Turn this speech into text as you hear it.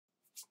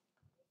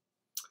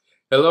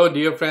Hello,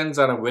 dear friends,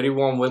 and a very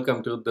warm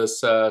welcome to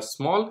this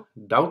small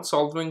doubt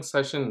solving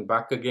session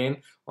back again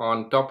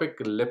on topic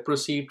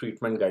leprosy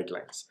treatment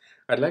guidelines.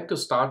 I'd like to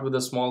start with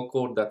a small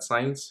quote that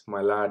science, my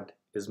lad,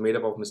 is made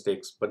up of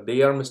mistakes, but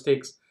they are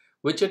mistakes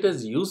which it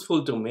is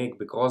useful to make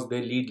because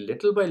they lead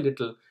little by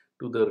little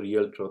to the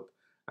real truth.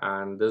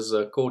 And this is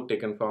a quote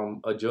taken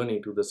from A Journey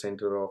to the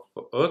Center of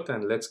Earth.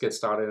 And let's get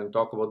started and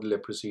talk about the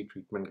leprosy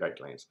treatment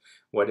guidelines.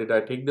 Why did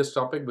I take this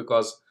topic?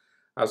 Because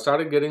I've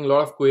started getting a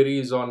lot of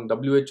queries on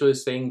WHO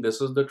is saying this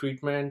is the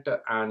treatment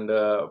and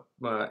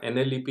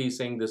NLEP is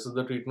saying this is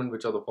the treatment,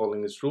 which of the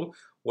following is true.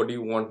 What do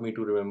you want me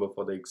to remember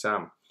for the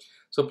exam?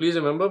 So please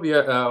remember, we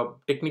are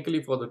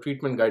technically for the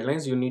treatment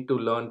guidelines, you need to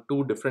learn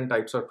two different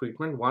types of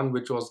treatment. One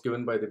which was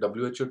given by the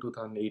WHO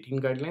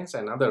 2018 guidelines,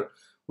 another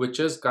which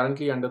is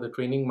currently under the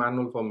Training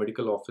Manual for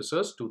Medical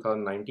Officers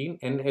 2019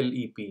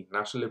 NLEP,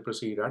 National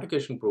Leprosy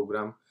Eradication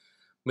Program,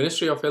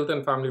 Ministry of Health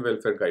and Family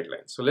Welfare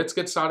guidelines. So let's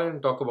get started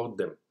and talk about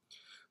them.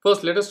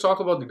 First, let us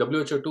talk about the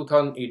WHO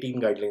 2018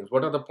 guidelines.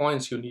 What are the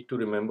points you need to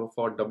remember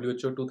for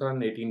WHO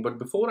 2018? But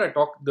before I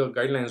talk the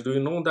guidelines, do you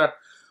know that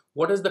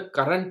what is the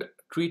current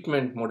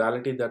treatment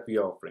modality that we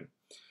are offering?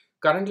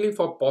 Currently,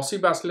 for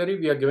paucibacillary,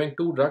 we are giving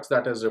two drugs,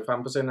 that is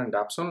rifampicin and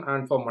dapsone,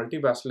 and for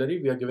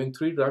multibacillary, we are giving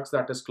three drugs,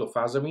 that is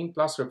clofazimine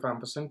plus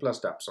rifampicin plus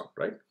dapsone,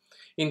 right?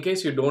 In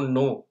case you don't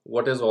know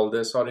what is all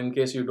this, or in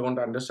case you don't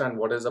understand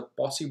what is a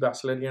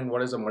paucibacillary and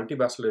what is a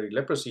multibacillary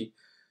leprosy,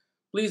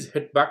 please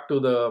hit back to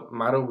the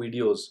Marrow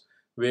videos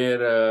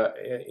where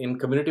in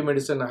community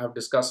medicine I have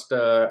discussed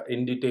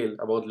in detail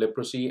about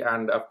leprosy,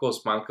 and of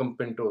course Malcolm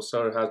Pinto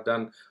sir has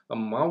done a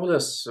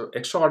marvelous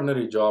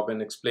extraordinary job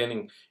in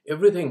explaining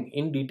everything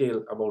in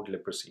detail about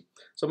leprosy.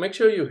 So make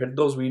sure you hit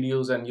those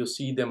videos and you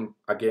see them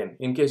again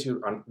in case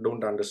you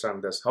don't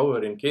understand this.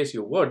 However, in case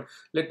you would,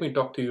 let me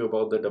talk to you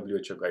about the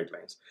WHO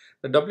guidelines.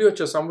 The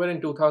WHO somewhere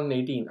in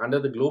 2018 under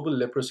the Global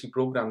Leprosy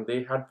Program,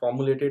 they had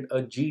formulated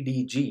a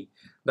GDG,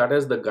 that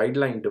is the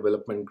Guideline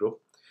Development Group,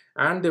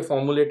 and they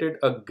formulated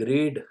a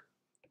grade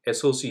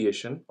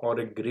association or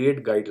a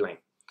grade guideline.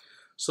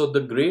 So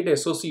the grade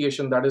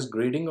association, that is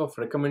grading of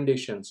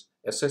recommendations,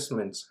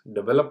 assessments,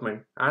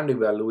 development and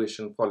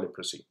evaluation for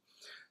leprosy.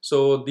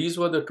 So these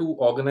were the two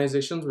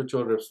organizations which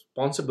were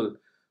responsible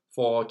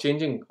for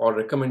changing or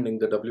recommending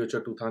the WHO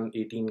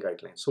 2018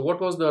 guidelines. So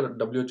what was the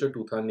WHO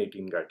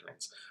 2018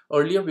 guidelines?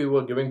 Earlier we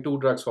were giving two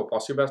drugs for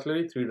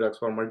paucibacillary, three drugs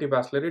for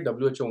multibacillary.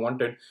 WHO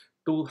wanted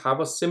to have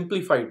a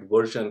simplified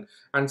version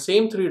and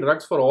same three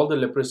drugs for all the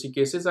leprosy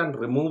cases and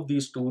remove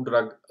these two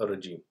drug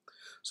regime.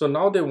 So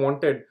now they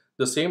wanted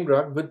the same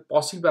drug with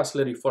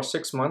paucibacillary for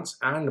 6 months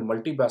and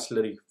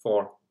multibacillary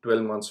for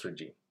 12 months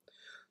regime.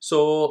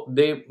 So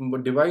they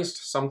devised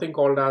something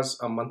called as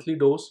a monthly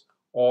dose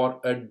or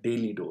a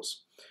daily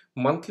dose.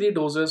 Monthly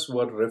doses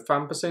were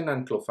rifampicin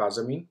and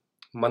clofazimine,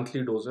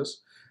 monthly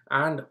doses.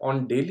 And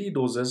on daily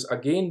doses,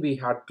 again, we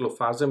had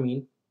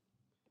clofazimine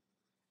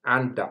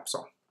and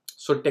dapsone.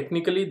 So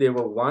technically, there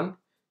were 1,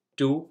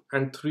 2,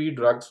 and 3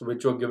 drugs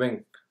which were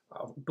given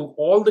to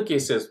all the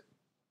cases.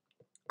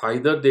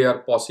 Either they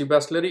are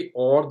paucibacillary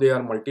or they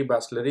are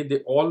multibacillary, they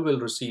all will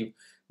receive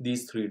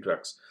these 3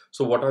 drugs.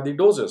 So what are the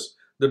doses?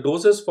 The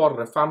doses for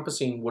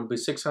rifampicin would be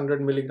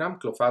 600 milligram,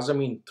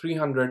 clofazimine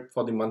 300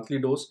 for the monthly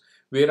dose.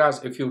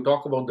 Whereas if you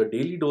talk about the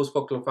daily dose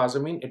for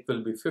clofazimine, it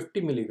will be 50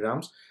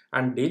 milligrams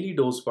and daily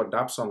dose for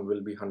dapsone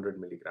will be 100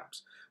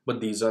 milligrams. But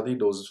these are the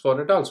doses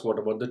for adults. What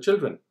about the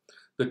children?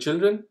 The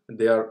children,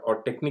 they are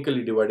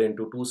technically divided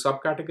into two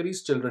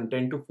subcategories, children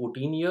 10 to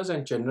 14 years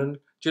and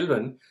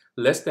children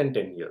less than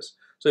 10 years.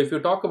 So if you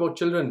talk about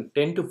children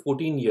 10 to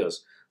 14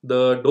 years,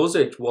 the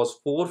dosage was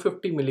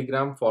 450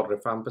 milligram for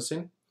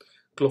rifampicin.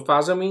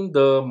 Clofazimine,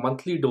 the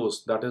monthly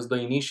dose, that is the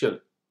initial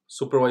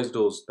supervised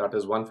dose, that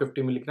is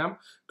 150 milligram.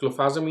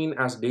 Clofazimine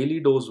as daily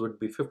dose would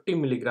be 50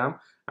 milligram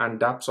and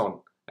dapsone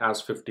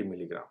as 50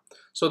 milligram.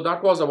 So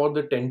that was about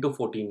the 10 to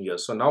 14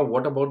 years. So now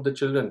what about the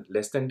children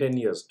less than 10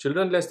 years?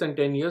 Children less than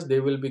 10 years,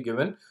 they will be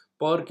given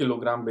per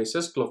kilogram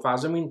basis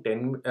clofazimine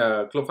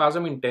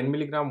 10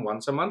 milligram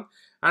once a month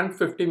and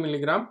 50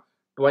 milligram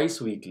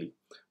twice weekly.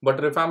 But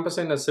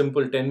rifampicin is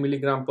simple 10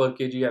 milligram per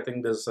kg. I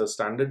think this is a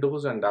standard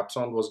dose, and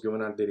dapsone was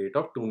given at the rate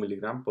of 2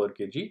 milligram per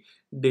kg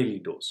daily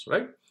dose,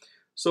 right?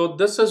 So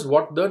this is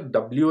what the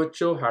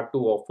WHO had to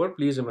offer.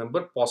 Please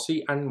remember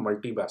pauci and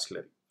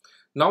multibacillary.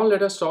 Now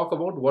let us talk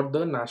about what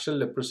the National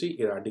Leprosy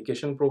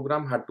Eradication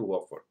Program had to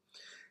offer.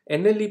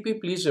 NLEP,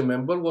 please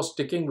remember, was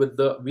sticking with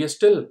we are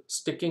still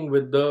sticking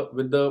with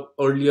the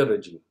earlier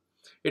regime.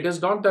 It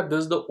is not that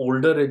this is the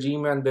older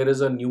regime and there is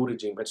a new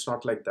regime. It's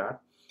not like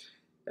that.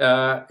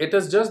 It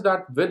is just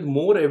that with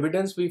more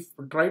evidence, we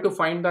try to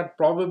find that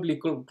probably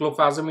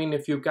clofazimine,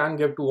 if you can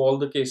give to all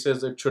the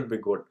cases, it should be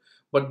good.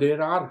 But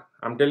there are,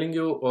 I'm telling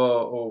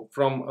you,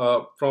 from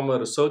a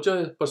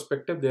researcher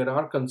perspective, there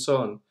are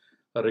concerns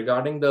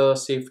regarding the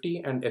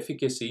safety and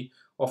efficacy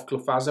of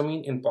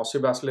clofazimine in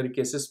paucibacillary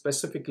cases,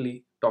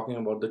 specifically talking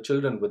about the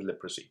children with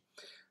leprosy.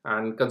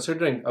 And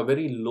considering a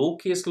very low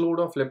case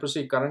load of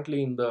leprosy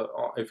currently in the,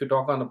 if you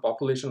talk on a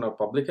population or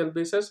public health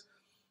basis,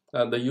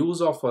 The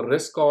use of a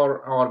risk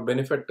or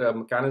benefit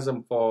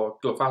mechanism for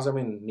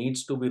clofazimine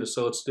needs to be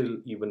researched still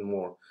even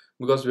more,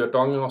 because we are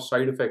talking of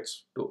side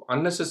effects to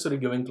unnecessary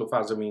giving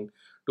clofazimine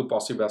to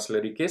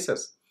possibacillary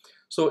cases.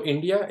 So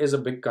India is a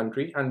big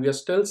country and we are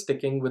still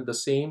sticking with the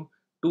same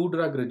two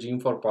drug regime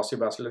for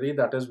possibacillary,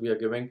 that is we are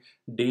giving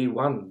day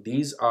 1.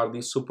 These are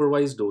the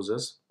supervised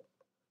doses,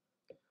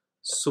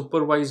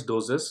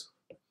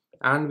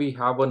 and we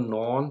have a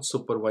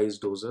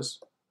non-supervised doses.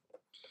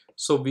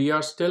 So we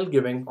are still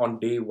giving on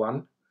day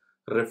 1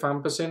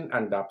 rifampicin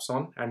and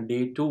dapsone, and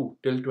day 2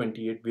 till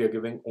 28 we are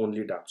giving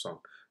only dapsone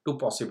to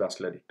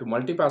possibacillary. To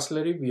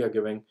multibacillary we are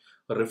giving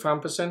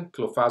rifampicin,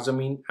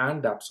 clofazimine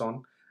and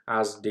dapsone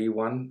as day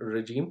 1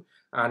 regime,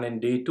 and in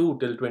day 2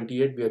 till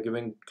 28 we are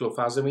giving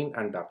clofazimine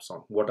and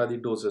dapsone. What are the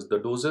doses? The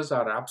doses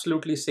are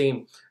absolutely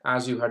same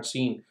as you had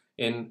seen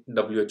in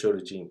WHO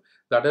regime.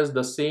 That is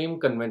the same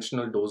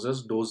conventional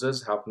doses.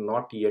 Doses have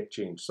not yet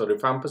changed. So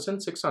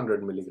rifampicin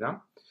 600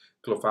 milligram,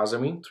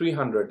 clofazimine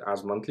 300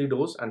 as monthly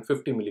dose, and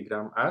 50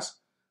 milligram as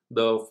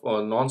the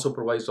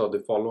non-supervised or the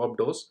follow-up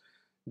dose.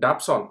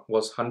 Dapsone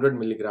was 100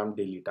 milligram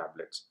daily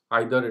tablets.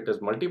 Either it is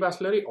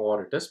multibacillary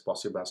or it is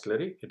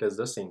possibacillary. It is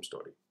the same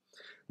story.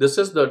 This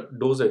is the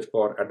dosage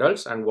for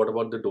adults. And what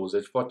about the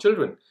dosage for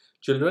children?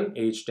 Children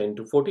aged 10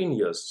 to 14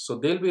 years. So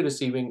they'll be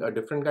receiving a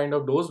different kind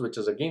of dose, which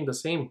is again the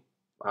same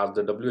as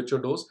the WHO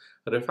dose.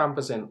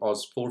 Rifampicin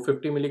was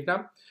 450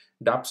 milligram.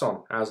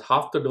 Dapsone as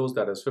half the dose,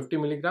 that is 50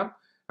 milligram.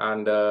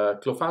 And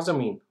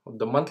clofazimine,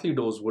 the monthly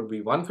dose would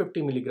be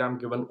 150 milligram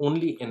given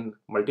only in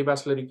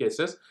multibacillary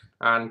cases,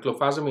 and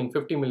clofazimine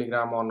 50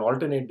 milligram on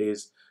alternate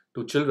days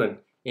to children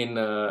in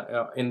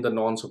the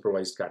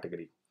non-supervised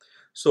category.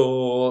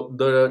 So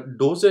the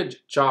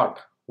dosage chart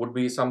would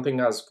be something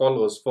as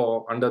follows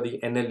for under the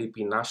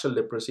NLEP, National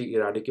Leprosy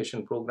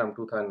Eradication Program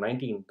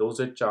 2019.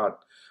 Dosage chart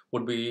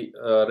would be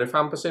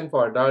rifampicin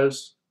for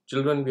adults.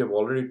 Children we have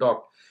already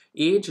talked.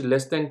 Age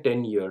less than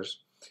 10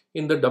 years.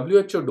 In the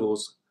WHO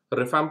dose,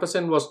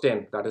 rifampicin was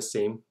 10, that is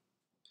same.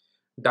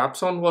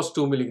 Dapsone was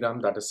 2 milligram,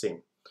 that is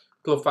same.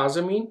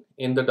 Clofazimine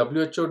in the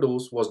WHO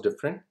dose was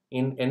different.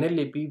 In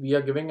NLEP, we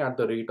are giving at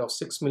the rate of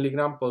 6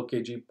 milligram per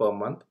kg per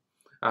month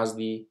as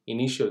the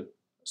initial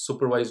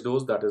supervised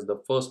dose, that is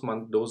the first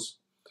month dose.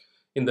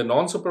 In the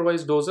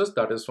non-supervised doses,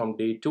 that is from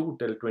day 2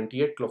 till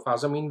 28,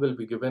 clofazimine will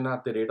be given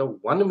at the rate of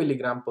 1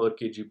 milligram per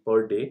kg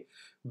per day,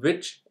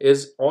 which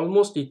is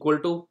almost equal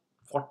to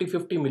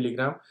 40-50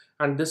 milligram,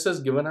 and this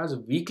is given as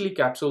weekly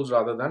capsules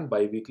rather than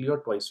bi-weekly or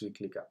twice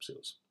weekly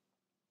capsules,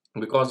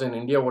 because in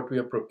India what we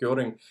are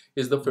procuring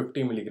is the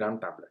 50 milligram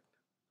tablet.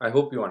 I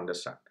hope you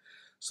understand.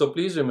 So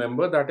please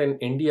remember that in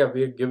India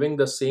we are giving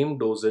the same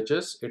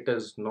dosages. It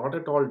is not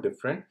at all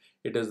different.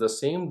 It is the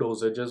same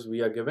dosages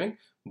we are giving,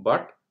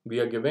 but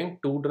we are giving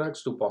two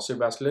drugs to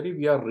possibacillary.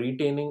 We are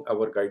retaining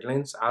our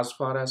guidelines as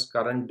far as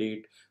current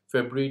date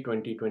February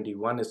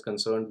 2021 is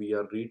concerned. We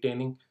are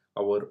retaining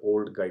our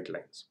old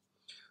guidelines.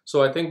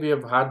 So I think we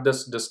have had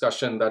this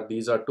discussion that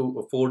these are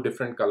four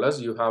different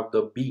colors. You have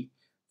the B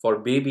for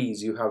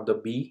babies. You have the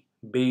B,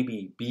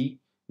 baby,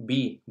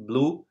 B,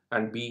 blue,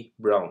 and B,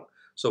 brown.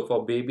 So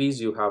for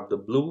babies, you have the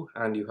blue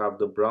and you have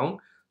the brown.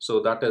 So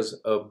that is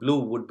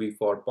blue would be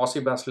for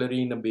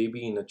possibacillary in a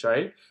baby in a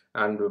child,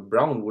 and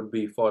brown would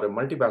be for a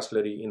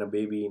multibacillary in a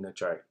baby in a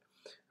child.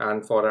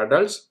 And for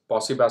adults,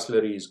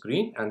 possibacillary is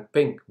green and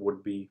pink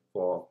would be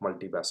for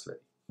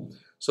multibacillary.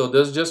 So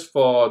this is just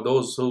for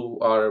those who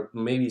are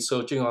maybe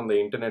searching on the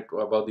internet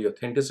about the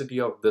authenticity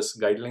of this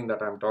guideline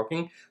that I'm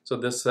talking. So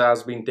this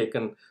has been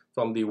taken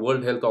from the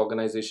World Health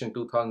Organization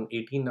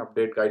 2018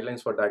 update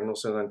guidelines for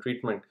diagnosis and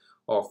treatment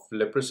of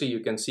leprosy.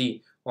 You can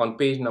see on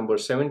page number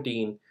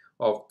 17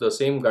 of the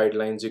same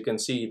guidelines, you can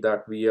see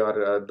that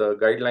the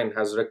guideline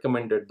has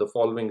recommended the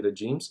following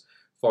regimes.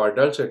 For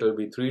adults, it will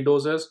be 3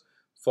 doses.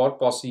 For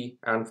possi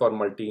and for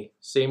multi,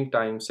 same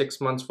time,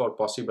 6 months for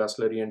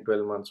possibacillary and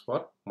 12 months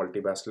for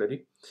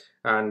multibacillary.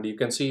 And you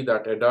can see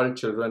that adult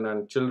children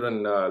and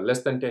children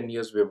less than 10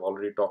 years, we have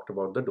already talked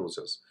about the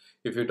doses.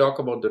 If you talk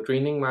about the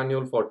training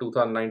manual for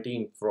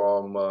 2019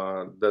 from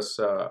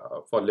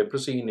for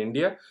leprosy in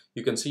India,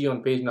 you can see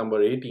on page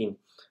number 18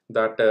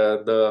 that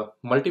the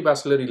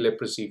multibacillary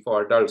leprosy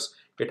for adults,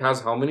 it has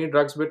how many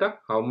drugs, beta?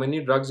 How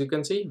many drugs you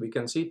can see? We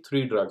can see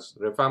 3 drugs,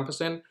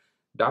 rifampicin,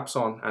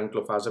 dapsone and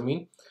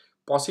clofazimine.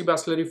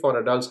 Possibacillary for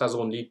adults has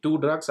only 2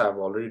 drugs, I have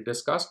already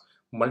discussed.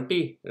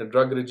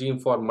 Multi-drug regime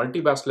for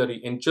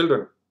multibacillary in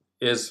children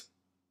is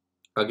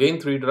again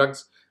 3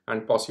 drugs,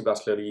 and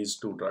possibacillary is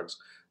 2 drugs.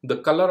 The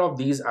color of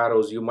these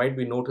arrows, you might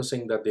be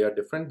noticing that they are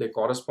different. They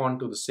correspond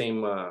to the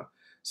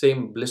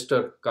same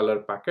blister color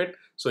packet.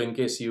 So in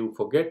case you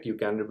forget, you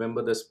can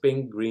remember this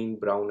pink, green,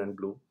 brown and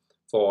blue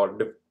for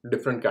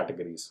different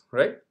categories,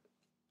 right?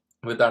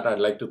 With that, I'd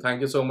like to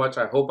thank you so much.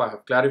 I hope I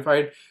have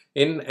clarified.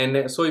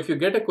 So if you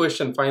get a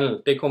question, final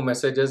take-home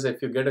messages,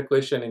 if you get a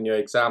question in your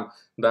exam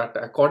that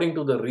according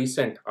to the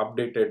recent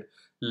updated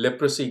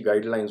leprosy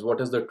guidelines,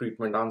 what is the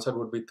treatment? Answer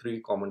would be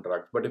 3 common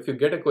drugs. But if you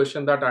get a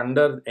question that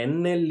under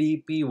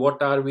NLEP,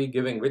 what are we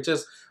giving? Which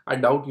is, I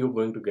doubt you're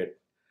going to get.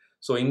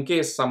 So in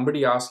case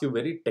somebody asks you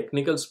very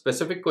technical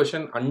specific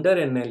question under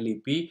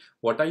NLEP,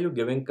 what are you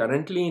giving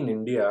currently in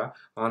India?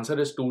 Answer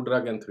is 2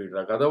 drug and 3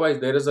 drug. Otherwise,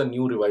 there is a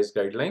new revised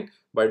guideline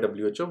by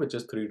WHO, which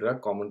is 3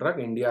 drug common drug.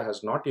 India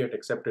has not yet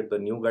accepted the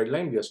new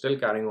guideline. We are still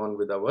carrying on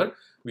with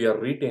we are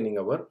retaining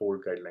our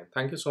old guideline.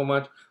 Thank you so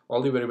much.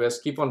 All the very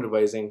best. Keep on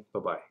revising.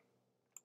 Bye-bye.